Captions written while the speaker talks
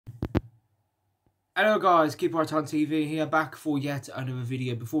Hello guys, Keep Right On TV here, back for yet another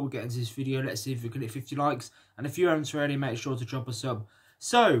video. Before we get into this video, let's see if we can hit 50 likes. And if you haven't already, make sure to drop a sub.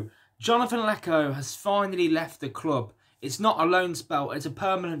 So, Jonathan Leko has finally left the club. It's not a loan spell, it's a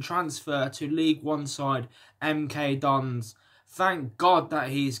permanent transfer to League One side MK DONS. Thank God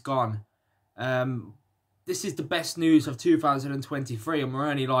that he's gone. This is the best news of 2023 and we're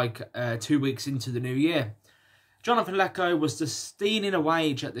only like 2 weeks into the new year. Jonathan Leko was just stealing a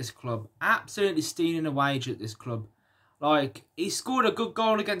wage at this club. Absolutely stealing a wage at this club. Like, he scored a good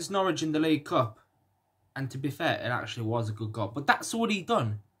goal against Norwich in the League Cup. And to be fair, it actually was a good goal. But that's all he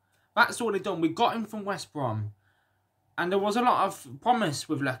done. That's all he done. We got him from West Brom. And there was a lot of promise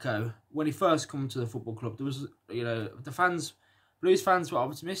with Leko when he first came to the football club. There was, you know, the fans, Blues fans were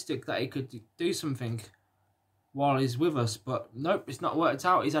optimistic that he could do something while he's with us. But nope, it's not worked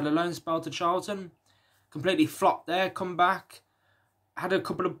out. He's had a loan spell to Charlton. Completely flopped there, come back. Had a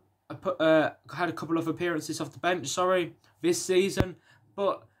couple of appearances off the bench, this season.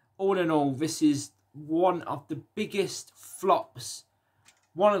 But all in all, this is one of the biggest flops.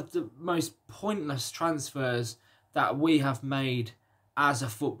 One of the most pointless transfers that we have made as a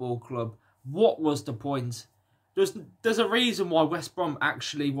football club. What was the point? There's a reason why West Brom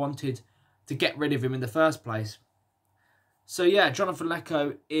actually wanted to get rid of him in the first place. So yeah, Jonathan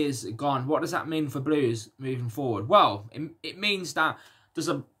Leko is gone. What does that mean for Blues moving forward? Well, it means that there's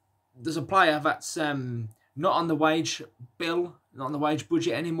a player that's not on the wage bill, not on the wage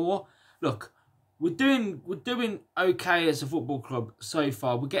budget anymore. Look, we're doing okay as a football club so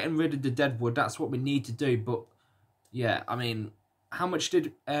far. We're getting rid of the deadwood. That's what we need to do. But yeah, I mean, how much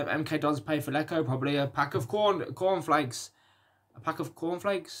did MK Dons pay for Leko? Probably a pack of cornflakes, a pack of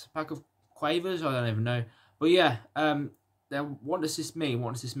quavers. I don't even know. But yeah, then what does this mean?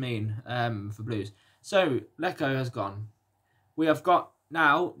 What does this mean for Blues? So, Leko has gone. We have got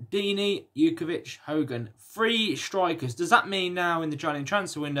now Deeney, Jukovic, Hogan. 3 strikers. Does that mean now in the January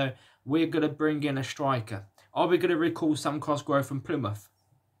transfer window, we're going to bring in a striker? Are we going to recall Sam Cosgrove from Plymouth?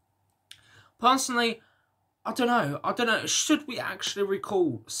 Personally, I don't know. I don't know. Should we actually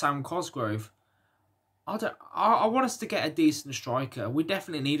recall Sam Cosgrove? I want us to get a decent striker. We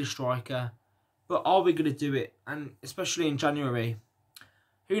definitely need a striker. But are we going to do it? And especially in January,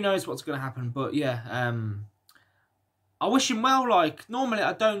 who knows what's going to happen? But yeah, I wish him well. Like normally,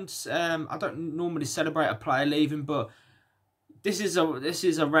 I don't normally celebrate a player leaving, but this is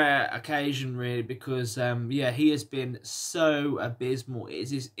a rare occasion really because yeah, he has been so abysmal.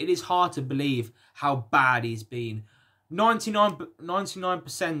 It is hard to believe how bad he's been.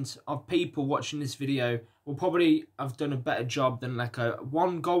 99% of people watching this video will probably have done a better job than Leko.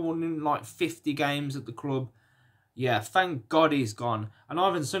 1 goal in like 50 games at the club. Yeah, thank God he's gone. And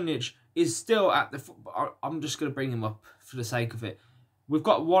Ivan Sunjic is still at the... I'm just going to bring him up for the sake of it. We've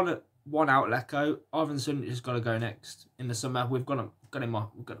got one out Leko. Ivan Sunjic has got to go next in the summer. We've got him off.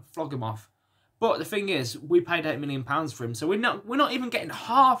 We've got to flog him off. But the thing is, we paid £8 million for him, so we're not even getting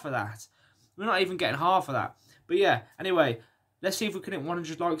half of that. We're not even getting half of that. But yeah, anyway, let's see if we can hit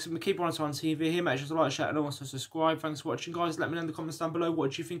 100 likes and we keep on TV here. Make sure to like, share and also subscribe. Thanks for watching, guys. Let me know in the comments down below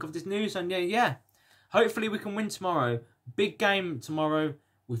what you think of this news. And yeah, hopefully we can win tomorrow. Big game tomorrow.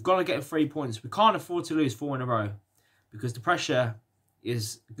 We've got to get 3 points. We can't afford to lose 4 in a row because the pressure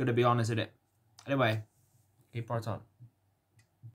is going to be on, isn't it? Anyway, keep right on.